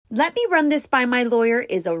Let me run this by my lawyer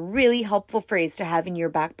is a really helpful phrase to have in your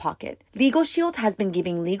back pocket. Legal Shield has been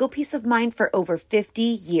giving legal peace of mind for over 50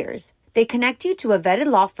 years. They connect you to a vetted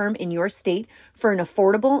law firm in your state for an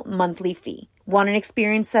affordable monthly fee. Want an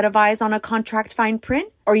experienced set of eyes on a contract fine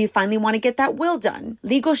print? Or you finally want to get that will done?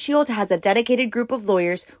 Legal Shield has a dedicated group of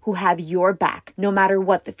lawyers who have your back, no matter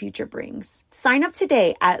what the future brings. Sign up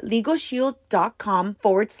today at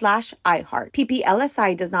LegalShield.com/iHeart.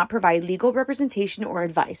 PPLSI does not provide legal representation or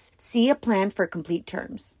advice. See a plan for complete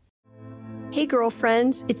terms. Hey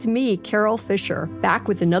girlfriends, it's me, Carol Fisher, back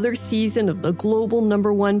with another season of the global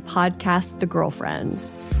 #1 podcast, The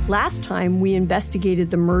Girlfriends. Last time, we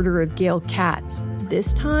investigated the murder of Gail Katz.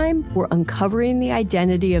 This time, we're uncovering the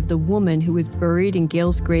identity of the woman who was buried in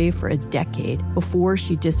Gail's grave for a decade before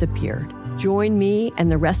she disappeared. Join me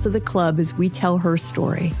and the rest of the club as we tell her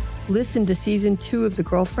story. Listen to Season 2 of The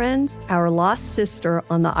Girlfriends, Our Lost Sister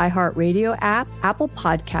on the iHeartRadio app, Apple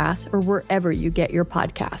Podcasts, or wherever you get your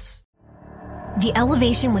podcasts. The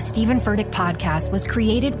Elevation with Stephen Furtick podcast was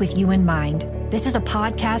created with you in mind. This is a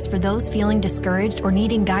podcast for those feeling discouraged or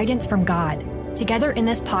needing guidance from God. Together in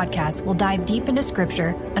this podcast, we'll dive deep into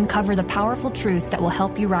Scripture, uncover the powerful truths that will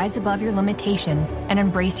help you rise above your limitations and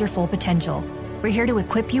embrace your full potential. We're here to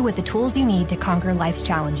equip you with the tools you need to conquer life's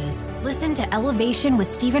challenges. Listen to Elevation with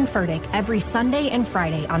Stephen Furtick every Sunday and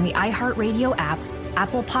Friday on the iHeartRadio app,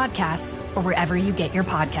 Apple Podcasts, or wherever you get your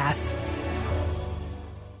podcasts.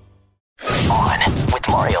 On with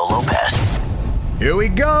Mario Lopez. Here we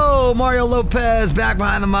go. Mario Lopez back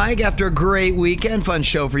behind the mic after a great weekend. Fun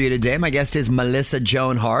show for you today. My guest is Melissa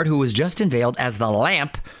Joan Hart, who was just unveiled as the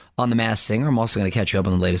lamp on The Masked Singer. I'm also going to catch you up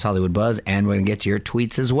on the latest Hollywood buzz, and we're going to get to your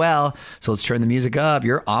tweets as well. So let's turn the music up.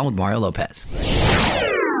 You're on with Mario Lopez.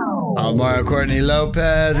 I'm Mario Courtney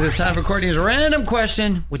Lopez. It is time for Courtney's random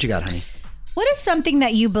question. What you got, honey? What is something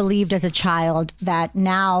that you believed as a child that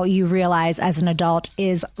now you realize as an adult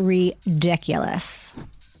is ridiculous?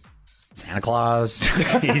 Santa Claus,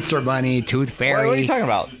 Easter Bunny, Tooth Fairy. What are you talking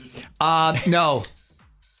about? No.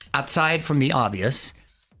 Outside from the obvious.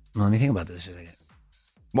 Well, let me think about this for a second.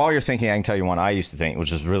 While you're thinking, I can tell you one I used to think,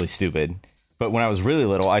 which is really stupid. But when I was really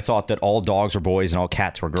little, I thought that all dogs were boys and all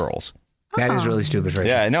cats were girls. That is really stupid, right?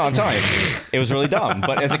 Yeah, no, I'm telling you. It was really dumb.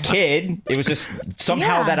 But as a kid, it was just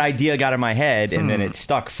somehow that idea got in my head, and then it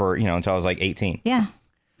stuck for, until I was like 18. Yeah.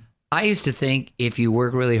 I used to think if you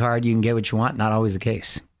work really hard, you can get what you want. Not always the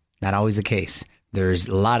case. Not always the case. There's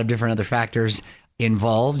a lot of different other factors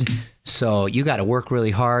involved. So you got to work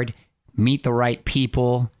really hard, meet the right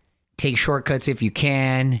people, take shortcuts if you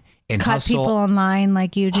can, and cut hustle, people online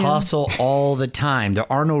like you do. Hustle all the time. There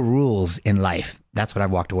are no rules in life. That's what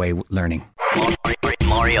I've walked away learning.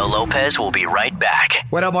 Mario Lopez will be right back.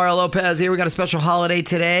 What up, Mario Lopez here. We got a special holiday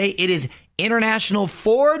today. It is International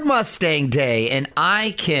Ford Mustang Day, and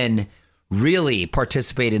I can really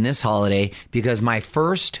participate in this holiday because my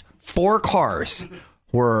first 4 cars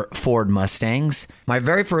were Ford Mustangs. My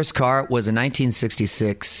very first car was a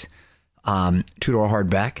 1966 two-door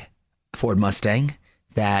hardback Ford Mustang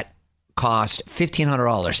that cost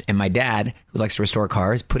 $1,500. And my dad, who likes to restore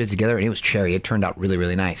cars, put it together, and it was cherry. It turned out really,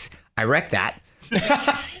 really nice. I wrecked that.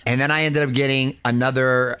 And then I ended up getting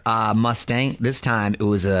another Mustang. This time it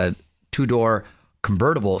was a 2-door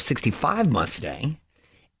convertible 65 Mustang.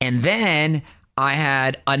 And then I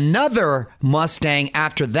had another Mustang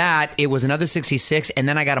after that. It was another 66. And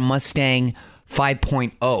then I got a Mustang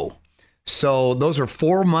 5.0. So those were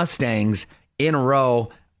 4 Mustangs in a row,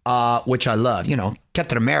 which I love.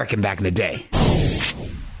 Kept it American back in the day.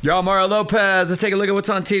 Yo, Mario Lopez. Let's take a look at what's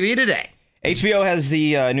on TV today. HBO has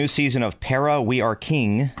the new season of Para, We Are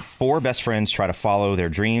King. 4 best friends try to follow their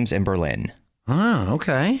dreams in Berlin. Oh,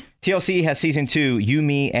 okay. TLC has season 2, You,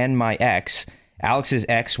 Me, and My Ex. Alex's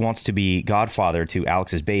ex wants to be godfather to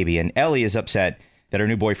Alex's baby, and Ellie is upset that her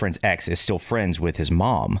new boyfriend's ex is still friends with his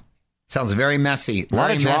mom. Sounds very messy. A lot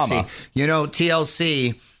of drama.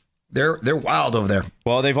 TLC, they're wild over there.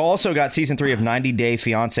 Well, they've also got season 3 of 90 Day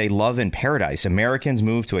Fiancé Love in Paradise. Americans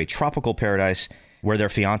move to a tropical paradise where their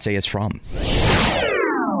fiancé is from.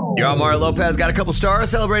 Yo, Mario Lopez got a couple stars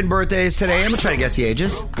celebrating birthdays today. I'm going to try to guess the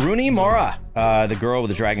ages. Rooney Mara, the girl with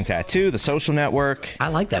the dragon tattoo, The Social Network. I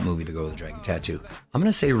like that movie, The Girl with the Dragon Tattoo. I'm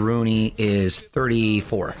going to say Rooney is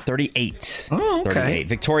 34. 38. Oh, okay. 38.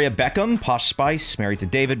 Victoria Beckham, Posh Spice, married to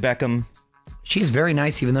David Beckham. She's very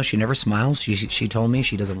nice, even though she never smiles. She told me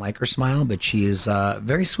she doesn't like her smile, but she is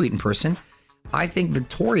very sweet in person. I think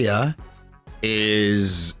Victoria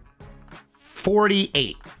is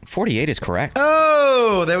 48. 48 is correct.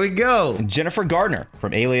 Oh, there we go. Jennifer Gardner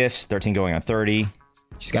from Alias, 13 going on 30.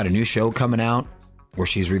 She's got a new show coming out where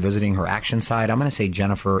she's revisiting her action side. I'm going to say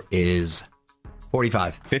Jennifer is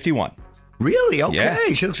 45. 51. Really? Okay.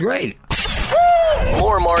 Yeah. She looks great.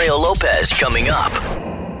 More Mario Lopez coming up.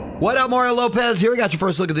 What up, Mario Lopez? Here we got your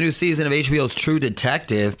first look at the new season of HBO's True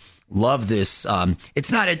Detective. Love this.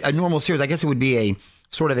 It's not a normal series. I guess it would be a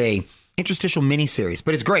sort of a interstitial miniseries,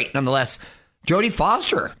 but it's great nonetheless. Jodie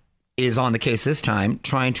Foster is on the case this time,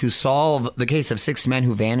 trying to solve the case of 6 men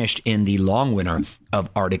who vanished in the long winter of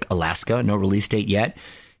Arctic Alaska. No release date yet.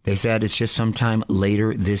 They said it's just sometime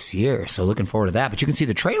later this year. So looking forward to that. But you can see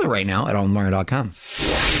the trailer right now at onmario.com.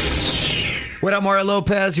 What up, Mario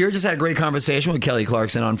Lopez here? Just had a great conversation with Kelly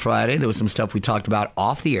Clarkson on Friday. There was some stuff we talked about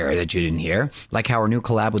off the air that you didn't hear, like how our new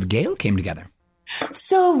collab with Gail came together.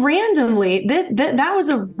 So randomly, that was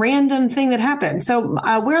a random thing that happened. So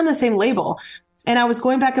we're on the same label, and I was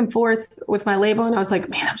going back and forth with my label, and I was like,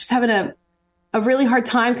 man, I'm just having a really hard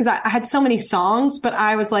time because I had so many songs, but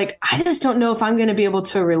I was like, I just don't know if I'm going to be able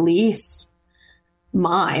to release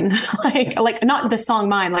mine, like not the song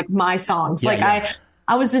mine, like my songs.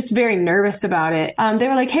 I was just very nervous about it. They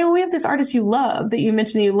were like, hey, well, we have this artist you love that you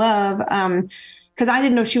mentioned you love. Because I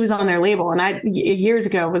didn't know she was on their label. And I years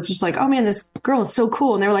ago was just like, oh, man, this girl is so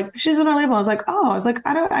cool. And they were like, she's on our label. I was like,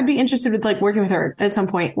 I'd be interested with like working with her at some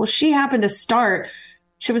point. Well, she happened to start.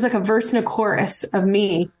 She was like a verse and a chorus of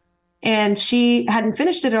me. And she hadn't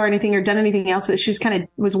finished it or anything or done anything else. But she just kind of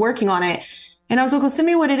was working on it. And I was like, well, send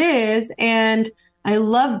me what it is. And I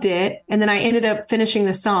loved it. And then I ended up finishing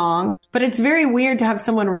the song. But it's very weird to have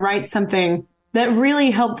someone write something that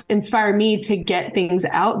really helped inspire me to get things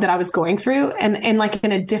out that I was going through and like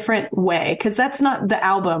in a different way. Cause that's not the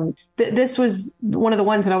album. This was one of the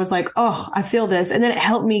ones that I was like, oh, I feel this. And then it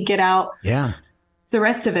helped me get out the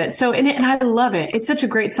rest of it. So, and I love it. It's such a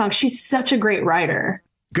great song. She's such a great writer.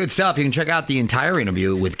 Good stuff. You can check out the entire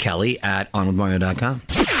interview with Kelly at onwithmario.com.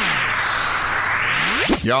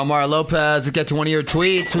 Y'all, Mario Lopez, let's get to one of your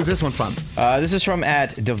tweets. Who's this one from? This is from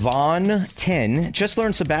at Devon10. Just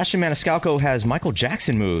learned Sebastian Maniscalco has Michael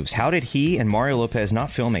Jackson moves. How did he and Mario Lopez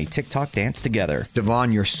not film a TikTok dance together?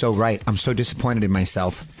 Devon, you're so right. I'm so disappointed in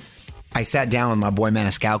myself. I sat down with my boy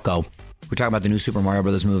Maniscalco. We're talking about the new Super Mario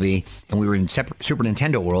Brothers movie, and we were in Super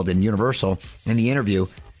Nintendo World in Universal. In the interview,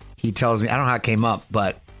 he tells me, I don't know how it came up,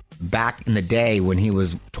 but back in the day when he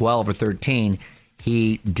was 12 or 13,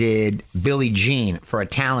 he did Billie Jean for a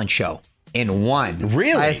talent show and won.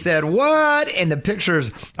 Really? I said, what? And the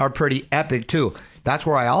pictures are pretty epic, too. That's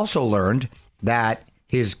where I also learned that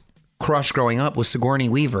his crush growing up was Sigourney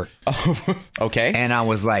Weaver. Oh, okay. And I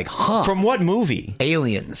was like, huh. From what movie?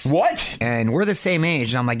 Aliens. What? And we're the same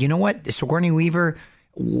age. And I'm like, you know what? Sigourney Weaver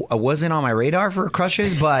wasn't on my radar for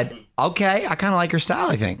crushes, but okay. I kind of like her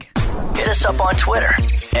style, I think. Hit us up on Twitter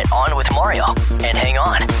at OnWithMario. And hang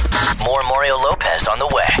on, more Mario Lopez on the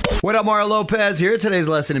way. What up, Mario Lopez here. Today's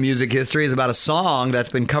lesson in music history is about a song that's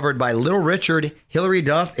been covered by Little Richard, Hilary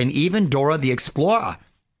Duff, and even Dora the Explorer.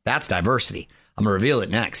 That's diversity. I'm going to reveal it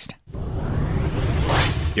next.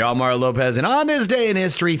 Y'all, Mario Lopez, and on this day in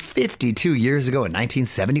history, 52 years ago in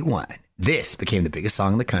 1971, this became the biggest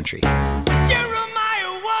song in the country.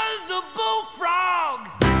 Jeremiah was a bullfrog,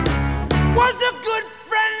 was a good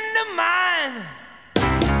friend of mine.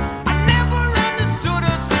 I never understood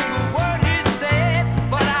a single word he said,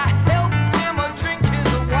 but I helped him drink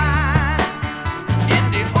his wine.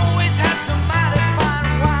 And he always had some mighty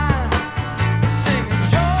fine wine, singing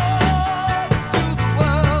joy to the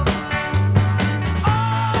world.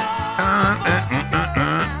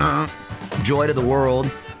 Joy to the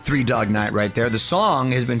World, Three Dog Night right there. The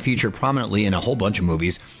song has been featured prominently in a whole bunch of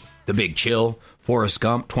movies. The Big Chill, Forrest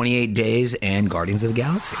Gump, 28 Days, and Guardians of the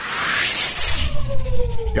Galaxy.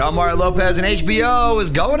 Y'all, Mario Lopez and HBO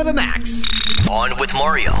is going to the max. On with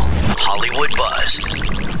Mario, Hollywood Buzz.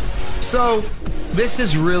 So, this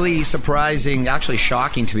is really surprising, actually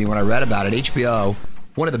shocking to me when I read about it. HBO,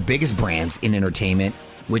 one of the biggest brands in entertainment,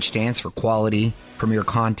 which stands for quality, premier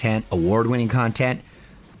content, award-winning content.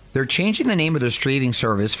 They're changing the name of their streaming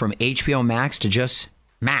service from HBO Max to just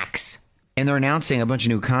Max. And they're announcing a bunch of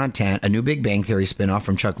new content, a new Big Bang Theory spinoff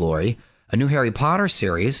from Chuck Lorre, a new Harry Potter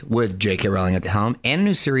series with J.K. Rowling at the helm, and a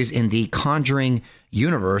new series in the Conjuring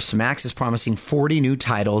universe. Max is promising 40 new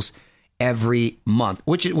titles every month,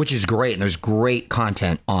 which is great. And there's great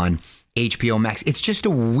content on HBO Max. It's just a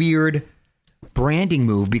weird branding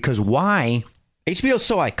move because why? HBO's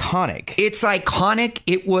so iconic. It's iconic.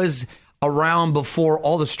 It was around before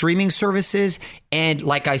all the streaming services. And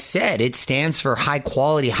like I said, it stands for high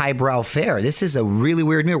quality, highbrow fare. This is a really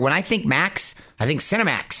weird mirror. When I think Max, I think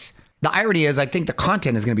Cinemax. The irony is I think the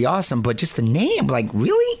content is going to be awesome, but just the name, like,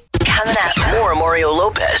 really? Coming up. More Mario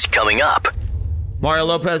Lopez coming up. Mario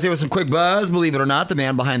Lopez here with some quick buzz. Believe it or not, the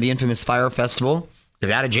man behind the infamous Fire Festival is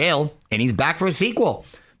out of jail, and he's back for a sequel.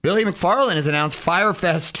 Billy McFarlane has announced Fyre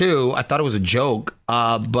Fest 2. I thought it was a joke,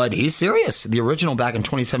 but he's serious. The original back in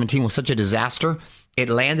 2017 was such a disaster. It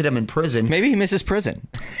landed him in prison. Maybe he misses prison.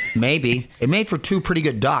 Maybe. It made for 2 pretty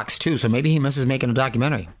good docs, too, so maybe he misses making a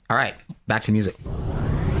documentary. All right, back to music.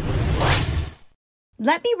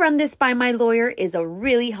 Let me run this by my lawyer is a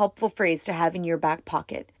really helpful phrase to have in your back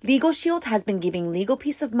pocket. Legal Shield has been giving legal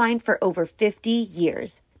peace of mind for over 50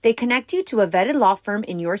 years. They connect you to a vetted law firm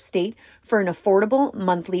in your state for an affordable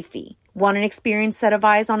monthly fee. Want an experienced set of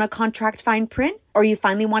eyes on a contract fine print? Or you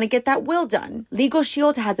finally want to get that will done? Legal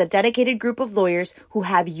Shield has a dedicated group of lawyers who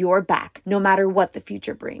have your back, no matter what the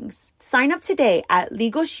future brings. Sign up today at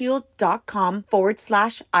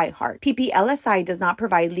LegalShield.com/iHeart. PPLSI does not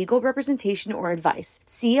provide legal representation or advice.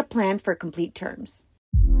 See a plan for complete terms.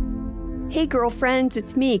 Hey, girlfriends,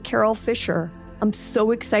 it's me, Carol Fisher. I'm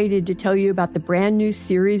so excited to tell you about the brand new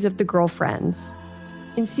series of The Girlfriends.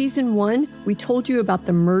 In season 1, we told you about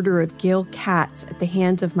the murder of Gail Katz at the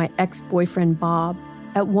hands of my ex-boyfriend, Bob.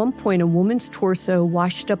 At one point, a woman's torso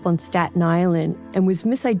washed up on Staten Island and was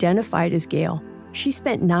misidentified as Gail. She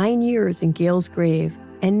spent 9 years in Gail's grave,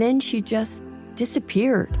 and then she just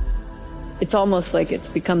disappeared. It's almost like it's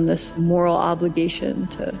become this moral obligation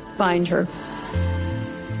to find her.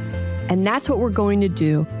 And that's what we're going to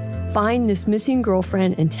do. Find this missing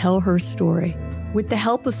girlfriend and tell her story. With the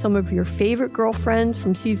help of some of your favorite girlfriends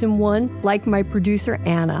from season 1, like my producer,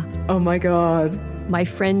 Anna. Oh my God. My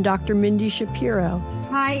friend, Dr. Mindy Shapiro.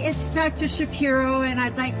 Hi, it's Dr. Shapiro, and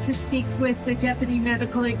I'd like to speak with the Deputy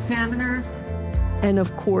Medical Examiner. And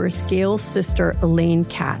of course, Gail's sister, Elaine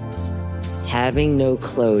Katz. Having no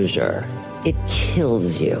closure, it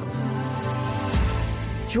kills you.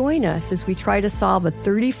 Join us as we try to solve a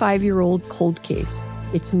 35-year-old cold case.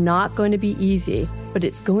 It's not going to be easy, but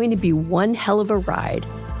it's going to be one hell of a ride.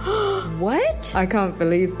 What? I can't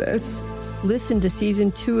believe this. Listen to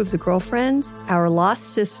season 2 of The Girlfriends, Our Lost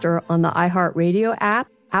Sister on the iHeartRadio app,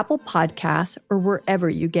 Apple Podcasts, or wherever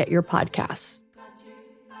you get your podcasts.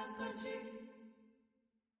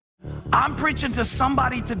 I'm preaching to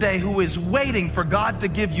somebody today who is waiting for God to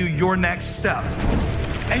give you your next step.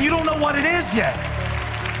 And you don't know what it is yet.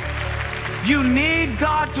 You need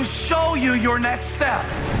God to show you your next step.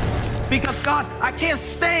 Because God, I can't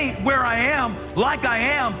stay where I am, like I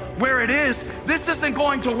am, where it is. This isn't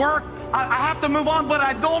going to work. I have to move on, but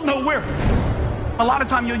I don't know where. A lot of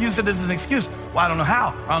time you'll use it as an excuse. Well, I don't know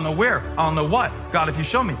how. I don't know where. I don't know what. God, if you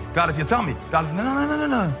show me. God, if you tell me. God, if...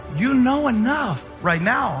 No. You know enough right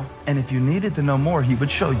now. And if you needed to know more, he would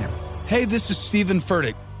show you. Hey, this is Stephen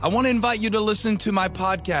Furtick. I want to invite you to listen to my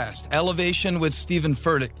podcast, Elevation with Stephen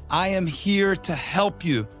Furtick. I am here to help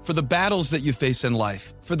you for the battles that you face in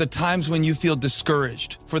life, for the times when you feel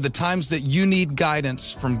discouraged, for the times that you need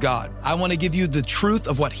guidance from God. I want to give you the truth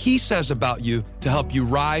of what he says about you to help you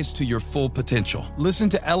rise to your full potential. Listen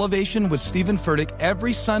to Elevation with Stephen Furtick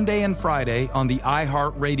every Sunday and Friday on the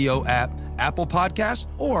iHeartRadio app, Apple Podcasts,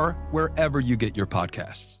 or wherever you get your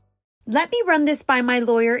podcasts. Let me run this by my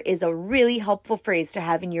lawyer is a really helpful phrase to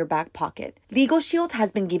have in your back pocket. Legal Shield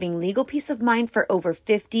has been giving legal peace of mind for over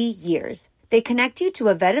 50 years. They connect you to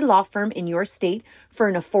a vetted law firm in your state for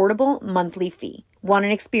an affordable monthly fee. Want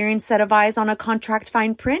an experienced set of eyes on a contract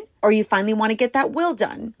fine print? Or you finally want to get that will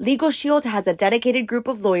done? Legal Shield has a dedicated group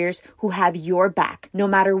of lawyers who have your back, no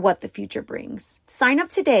matter what the future brings. Sign up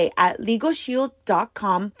today at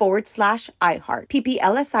LegalShield.com/iHeart.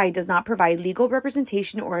 PPLSI does not provide legal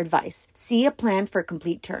representation or advice. See a plan for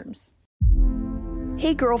complete terms.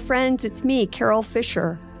 Hey, girlfriends, it's me, Carol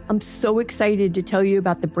Fisher. I'm so excited to tell you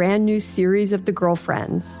about the brand new series of The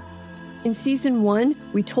Girlfriends. In season 1,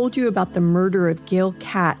 we told you about the murder of Gail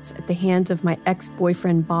Katz at the hands of my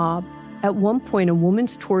ex-boyfriend, Bob. At one point, a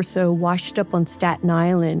woman's torso washed up on Staten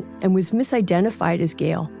Island and was misidentified as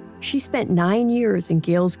Gail. She spent 9 years in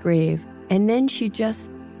Gail's grave, and then she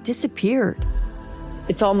just disappeared.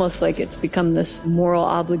 It's almost like it's become this moral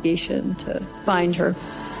obligation to find her.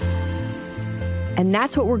 And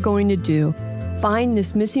that's what we're going to do. Find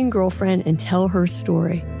this missing girlfriend and tell her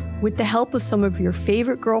story. With the help of some of your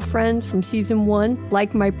favorite girlfriends from season 1,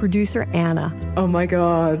 like my producer, Anna. Oh my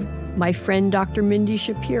God. My friend, Dr. Mindy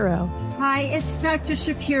Shapiro. Hi, it's Dr.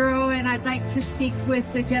 Shapiro, and I'd like to speak with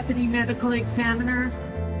the Deputy Medical Examiner.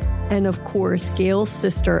 And of course, Gail's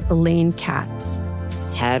sister, Elaine Katz.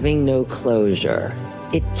 Having no closure,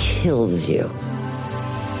 it kills you.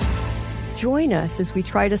 Join us as we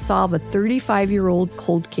try to solve a 35-year-old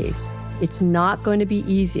cold case. It's not going to be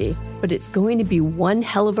easy, but it's going to be one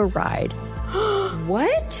hell of a ride.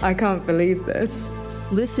 What? I can't believe this.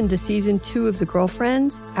 Listen to season 2 of The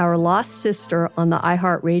Girlfriends, Our Lost Sister on the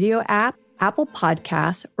iHeartRadio app, Apple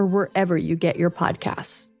Podcasts, or wherever you get your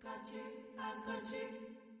podcasts.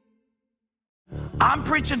 I'm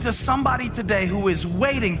preaching to somebody today who is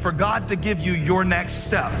waiting for God to give you your next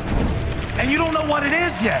step. And you don't know what it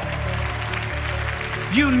is yet.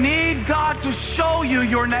 You need God to show you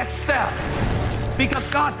your next step. Because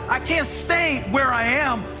God, I can't stay where I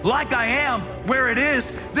am, like I am, where it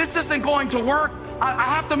is. This isn't going to work. I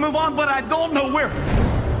have to move on, but I don't know where.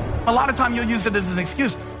 A lot of time you'll use it as an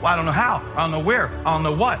excuse. Well, I don't know how. I don't know where. I don't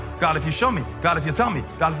know what. God, if you show me. God, if you tell me.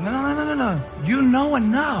 God, if... No. You know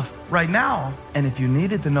enough right now. And if you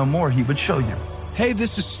needed to know more, he would show you. Hey,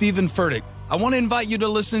 this is Stephen Furtick. I want to invite you to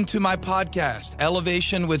listen to my podcast,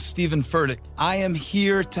 Elevation with Stephen Furtick. I am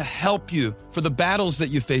here to help you for the battles that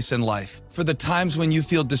you face in life, for the times when you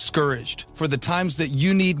feel discouraged, for the times that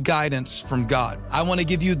you need guidance from God. I want to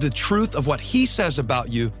give you the truth of what he says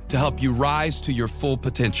about you to help you rise to your full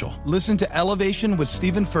potential. Listen to Elevation with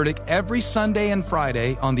Stephen Furtick every Sunday and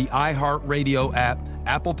Friday on the iHeartRadio app,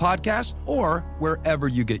 Apple Podcasts, or wherever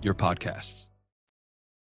you get your podcasts.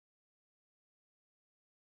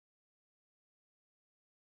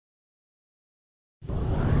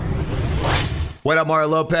 What up, Mario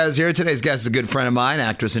Lopez here. Today's guest is a good friend of mine,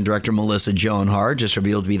 actress and director Melissa Joan Hart, just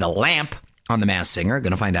revealed to be the lamp on The Masked Singer.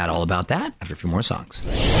 Going to find out all about that after a few more songs.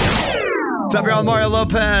 What's up, y'all? Mario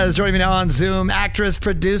Lopez. Joining me now on Zoom, actress,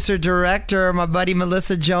 producer, director, my buddy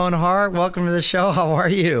Melissa Joan Hart. Welcome to the show. How are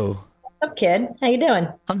you? What's up, kid? How you doing?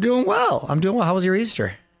 I'm doing well. How was your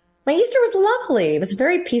Easter? My Easter was lovely. It was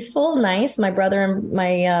very peaceful, nice. My brother and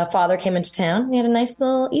my father came into town. We had a nice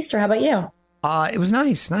little Easter. How about you? It was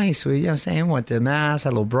nice. We, went to mass,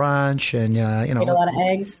 had a little brunch, and ate a lot of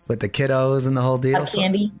eggs with the kiddos and the whole deal.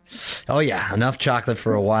 Candy. Oh yeah, enough chocolate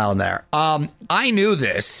for a while there. I knew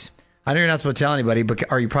this. I know you're not supposed to tell anybody,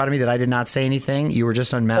 but are you proud of me that I did not say anything? You were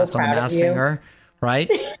just unmasked on The Masked Singer, right?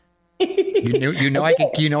 you know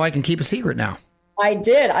I can keep a secret now. I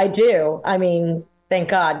do. I mean, thank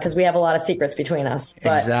God, because we have a lot of secrets between us.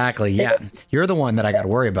 But exactly. Yeah. You're the one that I got to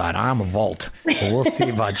worry about. I'm a vault. But we'll see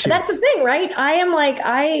about you. That's the thing, right? I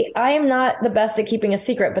am not the best at keeping a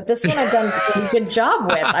secret, but this one I've done a good job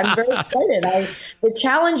with. I'm very excited. The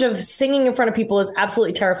challenge of singing in front of people is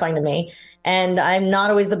absolutely terrifying to me. And I'm not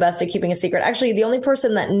always the best at keeping a secret. Actually, the only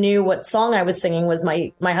person that knew what song I was singing was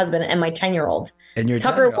my husband and my 10-year-old. And your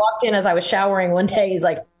Tucker walked in as I was showering one day. He's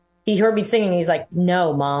like, he heard me singing. He's like,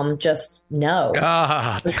 no, Mom, just no.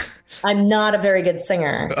 I'm not a very good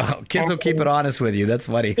singer. Oh, kids will keep it honest with you. That's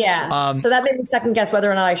funny. Yeah. So that made me second guess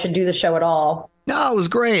whether or not I should do the show at all. No, it was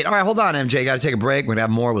great. All right, hold on, MJ. Got to take a break. We're going to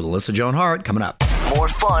have more with Melissa Joan Hart coming up. More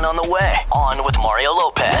fun on the way. On with Mario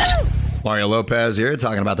Lopez. Mario Lopez here,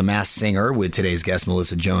 talking about The Masked Singer with today's guest,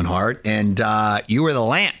 Melissa Joan Hart. And you were the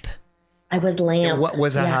lamp. I was lamp. What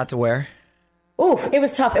was that hot to wear? Ooh, it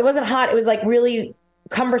was tough. It wasn't hot. It was like really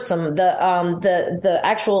cumbersome. The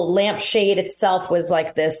actual lamp shade itself was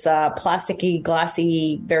like this plasticky,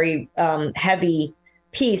 glassy, very heavy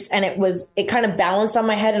piece, and it kind of balanced on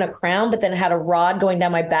my head in a crown, but then it had a rod going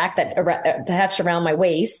down my back that attached around my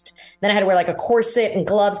waist. Then I had to wear like a corset and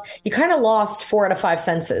gloves. You kind of lost 4 out of 5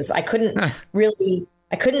 senses. I couldn't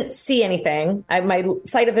I couldn't see anything. My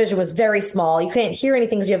sight of vision was very small. You can't hear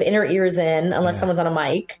anything because you have inner ears in unless someone's on a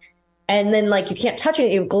mic. And then like you can't touch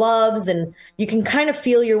anything. You have gloves, and you can kind of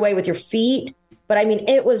feel your way with your feet. But I mean,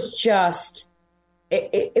 it was just,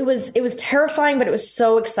 it was terrifying, but it was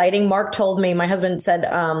so exciting. Mark told me, my husband said,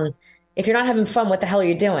 if you're not having fun, what the hell are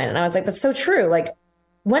you doing? And I was like, that's so true. Like,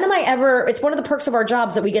 when am I ever, it's one of the perks of our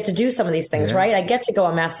jobs that we get to do some of these things, right? I get to go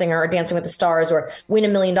on Masked Singer or Dancing with the Stars or win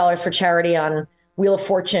 $1 million for charity on Wheel of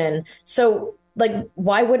Fortune. So like,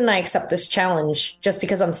 why wouldn't I accept this challenge just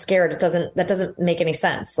because I'm scared? That doesn't make any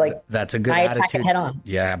sense. Like, that's a good I attitude. Attack it head on.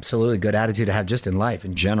 Yeah, absolutely. Good attitude to have just in life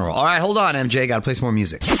in general. All right, hold on, MJ. Got to play some more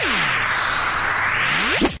music.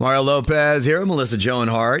 Mario Lopez here, Melissa Joan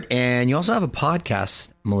Hart. And you also have a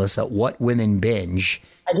podcast, Melissa, What Women Binge.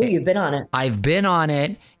 I do. You've been on it. I've been on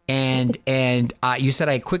it. And you said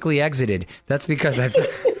I quickly exited. That's because I...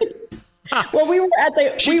 Well, we were at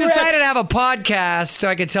the... She decided to have a podcast so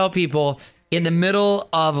I could tell people in the middle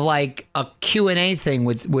of like a Q&A thing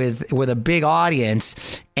with a big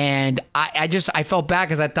audience. And I felt bad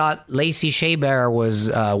because I thought Lacey Shaber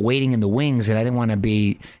was waiting in the wings and I didn't want to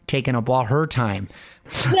be taking up all her time.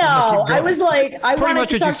 No, I was like, I pretty wanted much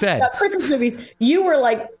to what talk you said. about Christmas movies. You were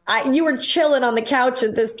like, you were chilling on the couch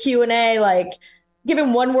at this Q&A, like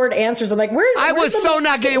giving one-word answers. I'm like, where's I was so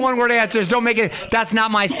not getting one-word answers. Don't make it. That's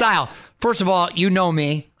not my style. First of all, you know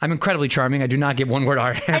me. I'm incredibly charming. I do not give one-word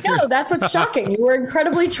answers. I know. That's what's shocking. You were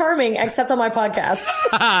incredibly charming, except on my podcast.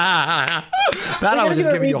 That I was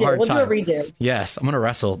just giving you a hard time. We'll do a redo. Yes, I'm going to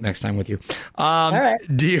wrestle next time with you. All right.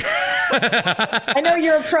 Do you? I know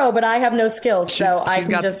you're a pro, but I have no skills, so I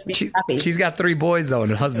can just be scrappy. She's got 3 boys, though,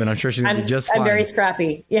 and a husband. I'm sure she's going to be just fine. I'm very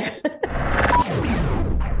scrappy. Yeah.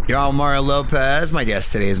 You're all Mario Lopez. My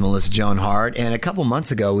guest today is Melissa Joan Hart. And a couple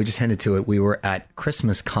months ago, we just hinted to it, we were at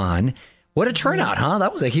Christmas Con. What a turnout, huh?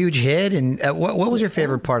 That was a huge hit. And what was your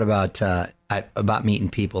favorite part about meeting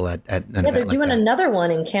people at an event they're like doing that? another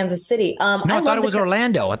one in Kansas City. No, I thought it was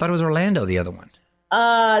Orlando. I thought it was Orlando, the other one.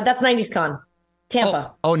 That's 90s Con.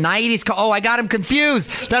 Tampa. Oh, 90s Con. Oh, I got him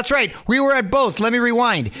confused. That's right. We were at both. Let me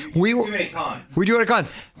rewind. We were. Too many cons. We do it at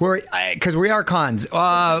cons. Because we are cons.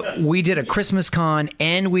 We did a Christmas Con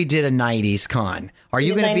and we did a 90s Con. Are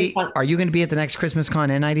you going to be at the next Christmas Con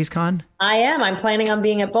and 90s Con? I am. I'm planning on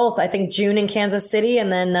being at both. I think June in Kansas City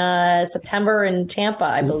and then September in Tampa,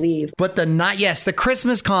 I believe. But the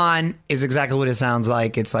Christmas Con is exactly what it sounds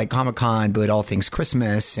like. It's like Comic-Con, but all things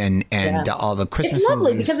Christmas and all the Christmas It's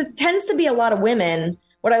lovely movies. because it tends to be a lot of women.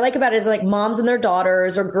 What I like about it is like moms and their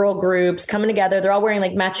daughters or girl groups coming together. They're all wearing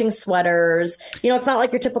like matching sweaters. It's not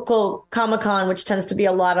like your typical Comic-Con, which tends to be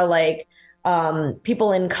a lot of like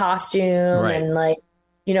people in costume and like,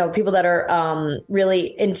 people that are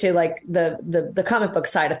really into like the comic book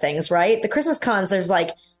side of things, right? The Christmas cons,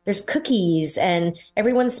 there's cookies and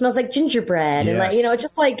everyone smells like gingerbread. And like,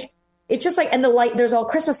 it's just like, and the light, there's all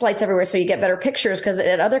Christmas lights everywhere. So you get better pictures because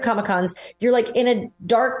at other Comic Cons, you're like in a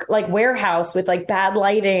dark, like warehouse with like bad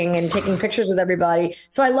lighting and taking pictures with everybody.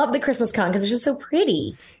 So I love the Christmas Con because it's just so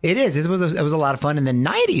pretty. It is. It was a lot of fun. And the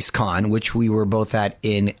 90s Con, which we were both at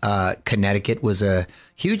in Connecticut, was a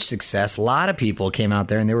huge success. A lot of people came out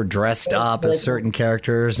there and they were dressed up as certain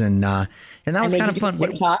characters. And that was kind of fun.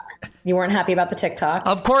 TikTok. You weren't happy about the TikTok?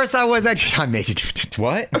 Of course I was. I made you do it.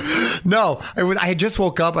 What? No, I had just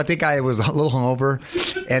woke up. I think I was a little hungover.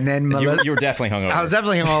 And then you were definitely hungover. I was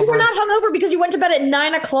definitely hungover. You were not hungover because you went to bed at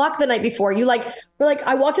 9:00 the night before. You were like,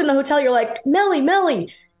 I walked in the hotel. You're like, Melly.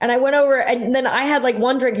 And I went over and then I had like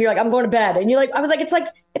one drink. And you're like, I'm going to bed. And you're like, I was like, it's like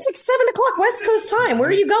 7:00 West Coast time. Where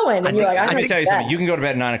are you going? And you're like, let me tell you something. You can go to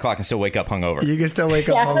bed at 9:00 and still wake up hungover. You can still wake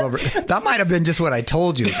up hungover. That might have been just what I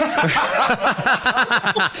told you.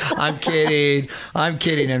 I'm kidding,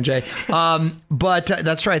 MJ. But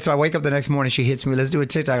that's right. So I wake up the next morning. She hits me. Let's do a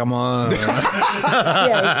TikTok. I'm on.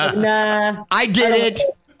 Nah. I did it.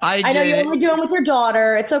 I know you only do them with your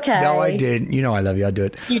daughter. It's okay. No, I didn't. You know I love you. I'll do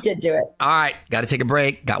it. You did do it. All right. Got to take a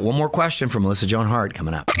break. Got one more question from Melissa Joan Hart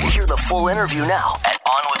coming up. Hear the full interview now at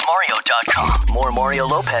onwithmario.com. More Mario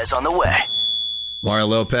Lopez on the way. Mario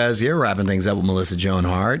Lopez here, wrapping things up with Melissa Joan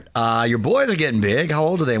Hart. Your boys are getting big. How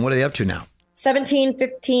old are they and what are they up to now? 17,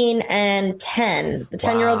 15, and 10. The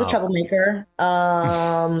 10-year-old's a troublemaker.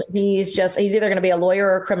 He's either going to be a lawyer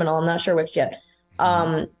or a criminal. I'm not sure which yet.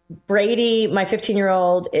 Brady, my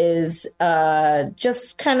 15-year-old, is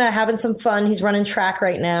just kind of having some fun. He's running track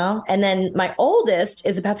right now. And then my oldest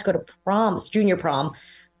is about to go to prom. It's junior prom.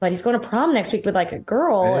 But he's going to prom next week with like a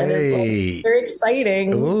girl. And it's like, very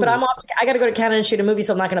exciting. Ooh. But I got to go to Canada and shoot a movie,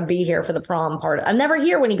 so I'm not going to be here for the prom part. I'm never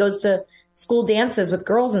here when he goes to school dances with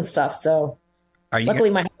girls and stuff. So luckily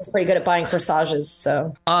my house is pretty good at buying corsages.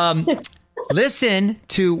 So listen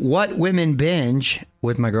to What Women Binge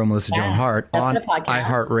with my girl Melissa Joan Hart on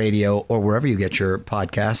iHeartRadio or wherever you get your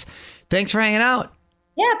podcasts. Thanks for hanging out.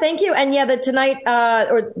 Yeah, thank you. And tonight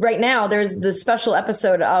or right now, there's the special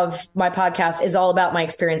episode of my podcast is all about my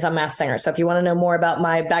experience on Masked Singer. So if you want to know more about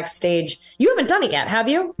my backstage, you haven't done it yet, have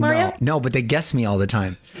you, Mario? No, but they guess me all the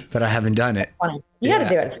time, but I haven't done it. You got to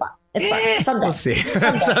do it. It's fun. It's fun. Someday. We'll see.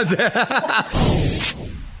 Someday.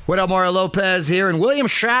 What up, Mario Lopez here, and William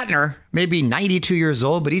Shatner may be 92 years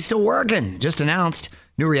old, but he's still working. Just announced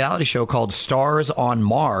new reality show called Stars on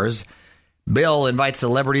Mars. Bill invites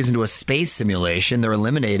celebrities into a space simulation. They're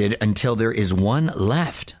eliminated until there is one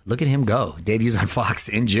left. Look at him go. Debuts on Fox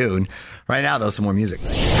in June. Right now, though, some more music.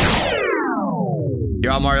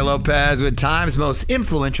 You're on Mario Lopez with Time's most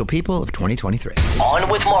influential people of 2023. On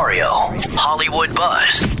with Mario, Hollywood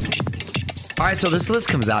Buzz. All right, so this list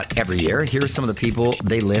comes out every year. Here are some of the people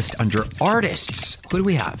they list under artists. Who do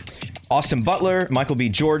we have? Austin Butler, Michael B.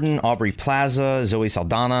 Jordan, Aubrey Plaza, Zoe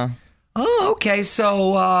Saldana. Oh, okay.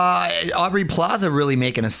 So Aubrey Plaza really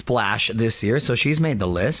making a splash this year. So she's made the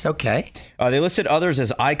list. Okay. They listed others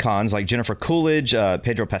as icons like Jennifer Coolidge,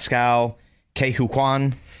 Pedro Pascal, Ke Huy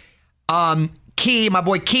Quan. Key, my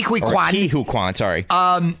boy Kihui Kwan. Kihui Kwan, sorry.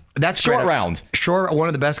 That's short great. round. Short, one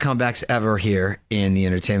of the best comebacks ever here in the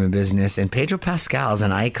entertainment business. And Pedro Pascal is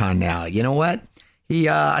an icon now. You know what?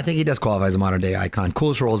 I think he does qualify as a modern day icon.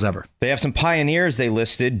 Coolest roles ever. They have some pioneers they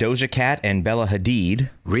listed, Doja Cat and Bella Hadid.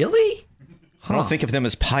 Really? I don't think of them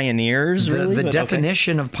as pioneers, really. The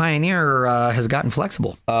definition of pioneer has gotten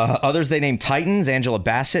flexible. Others they named Titans, Angela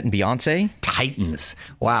Bassett and Beyonce. Titans.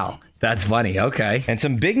 Wow. That's funny. Okay. And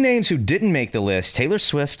some big names who didn't make the list, Taylor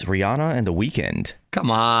Swift, Rihanna, and The Weeknd. Come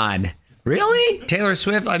on. Really? Taylor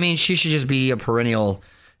Swift? I mean, she should just be a perennial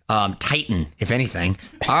Titan, if anything.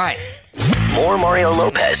 All right. More Mario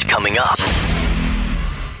Lopez coming up.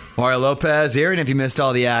 Mario Lopez here, and if you missed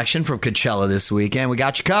all the action from Coachella this weekend, we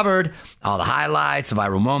got you covered. All the highlights, the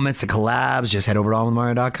viral moments, the collabs, just head over to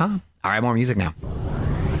onwithmario.com. All right, more music now.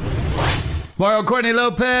 Mario Courtney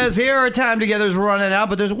Lopez here. Our time together is running out,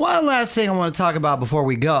 but there's one last thing I want to talk about before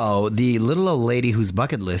we go. The little old lady whose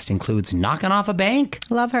bucket list includes knocking off a bank.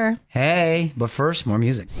 Love her. Hey, but first, more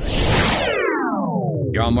music.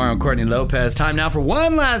 You're on Mario Courtney Lopez. Time now for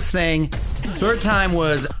one last thing. Third time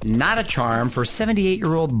was not a charm for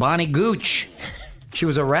 78-year-old Bonnie Gooch. She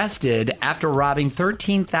was arrested after robbing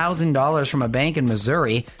 $13,000 from a bank in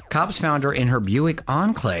Missouri. Cops found her in her Buick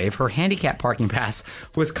Enclave. Her handicap parking pass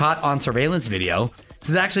was caught on surveillance video. This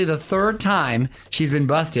is actually the third time she's been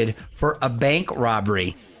busted for a bank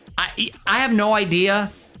robbery. I have no idea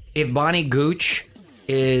if Bonnie Gooch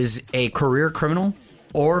is a career criminal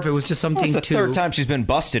or if it was just something it's the third time she's been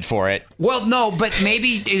busted for it. Well, no, but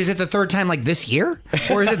maybe is it the third time like this year?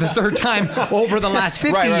 Or is it the third time over the last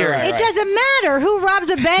 50 years? It doesn't matter who robs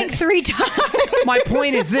a bank 3 times. My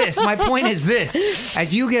point is this.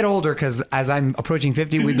 As you get older, because as I'm approaching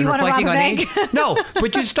 50, we've been reflecting on age. No,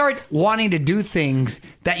 but you start wanting to do things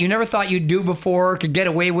that you never thought you'd do before, could get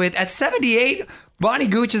away with. At 78, Bonnie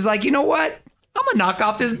Gooch is like, you know what? I'm going to knock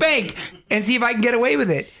off this bank and see if I can get away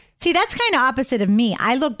with it. See, that's kind of opposite of me.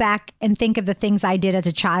 I look back and think of the things I did as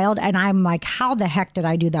a child, and I'm like, how the heck did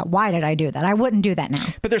I do that? Why did I do that? I wouldn't do that now.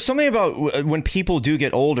 But there's something about when people do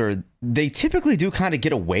get older, they typically do kind of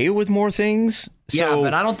get away with more things. Yeah,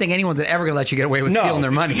 but I don't think anyone's ever going to let you get away with stealing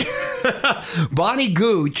their money. Bonnie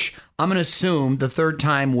Gooch, I'm going to assume the third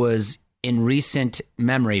time was in recent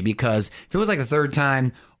memory, because if it was like the third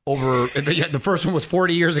time over, the first one was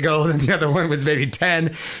 40 years ago, then the other one was maybe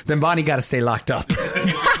 10, then Bonnie got to stay locked up.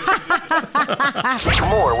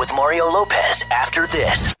 More with Mario Lopez after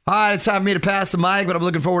this. All right, it's time for me to pass the mic, but I'm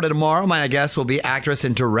looking forward to tomorrow. My guest will be actress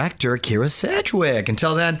and director Kira Sedgwick.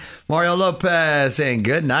 Until then, Mario Lopez saying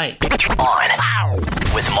good night. On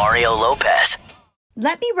with Mario Lopez.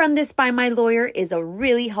 Let me run this by my lawyer is a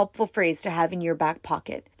really helpful phrase to have in your back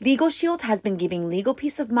pocket. Legal Shield has been giving legal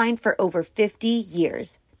peace of mind for over 50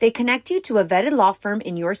 years. They connect you to a vetted law firm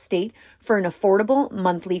in your state for an affordable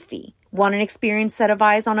monthly fee. Want an experienced set of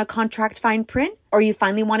eyes on a contract fine print? Or you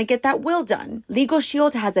finally want to get that will done? Legal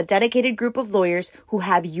Shield has a dedicated group of lawyers who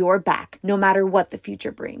have your back, no matter what the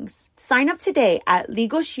future brings. Sign up today at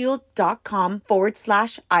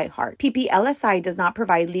LegalShield.com/iHeart. PPLSI does not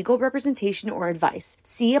provide legal representation or advice.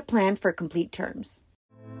 See a plan for complete terms.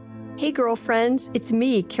 Hey girlfriends, it's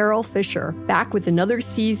me, Carol Fisher, back with another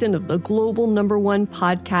season of the global #1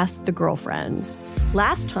 podcast, The Girlfriends.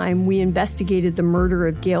 Last time, we investigated the murder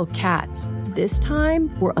of Gail Katz. This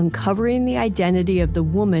time, we're uncovering the identity of the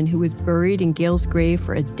woman who was buried in Gail's grave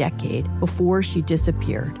for a decade before she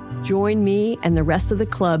disappeared. Join me and the rest of the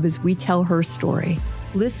club as we tell her story.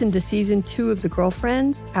 Listen to Season 2 of The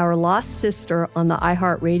Girlfriends, Our Lost Sister on the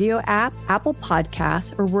iHeartRadio app, Apple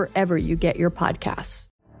Podcasts, or wherever you get your podcasts.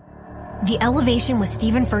 The Elevation with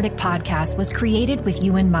Stephen Furtick podcast was created with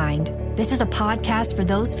you in mind. This is a podcast for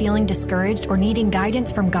those feeling discouraged or needing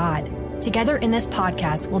guidance from God. Together in this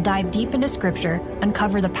podcast, we'll dive deep into scripture,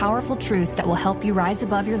 uncover the powerful truths that will help you rise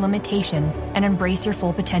above your limitations and embrace your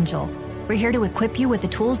full potential. We're here to equip you with the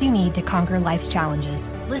tools you need to conquer life's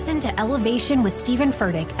challenges. Listen to Elevation with Stephen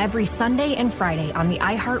Furtick every Sunday and Friday on the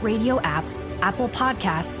iHeartRadio app, Apple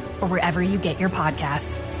Podcasts, or wherever you get your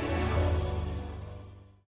podcasts.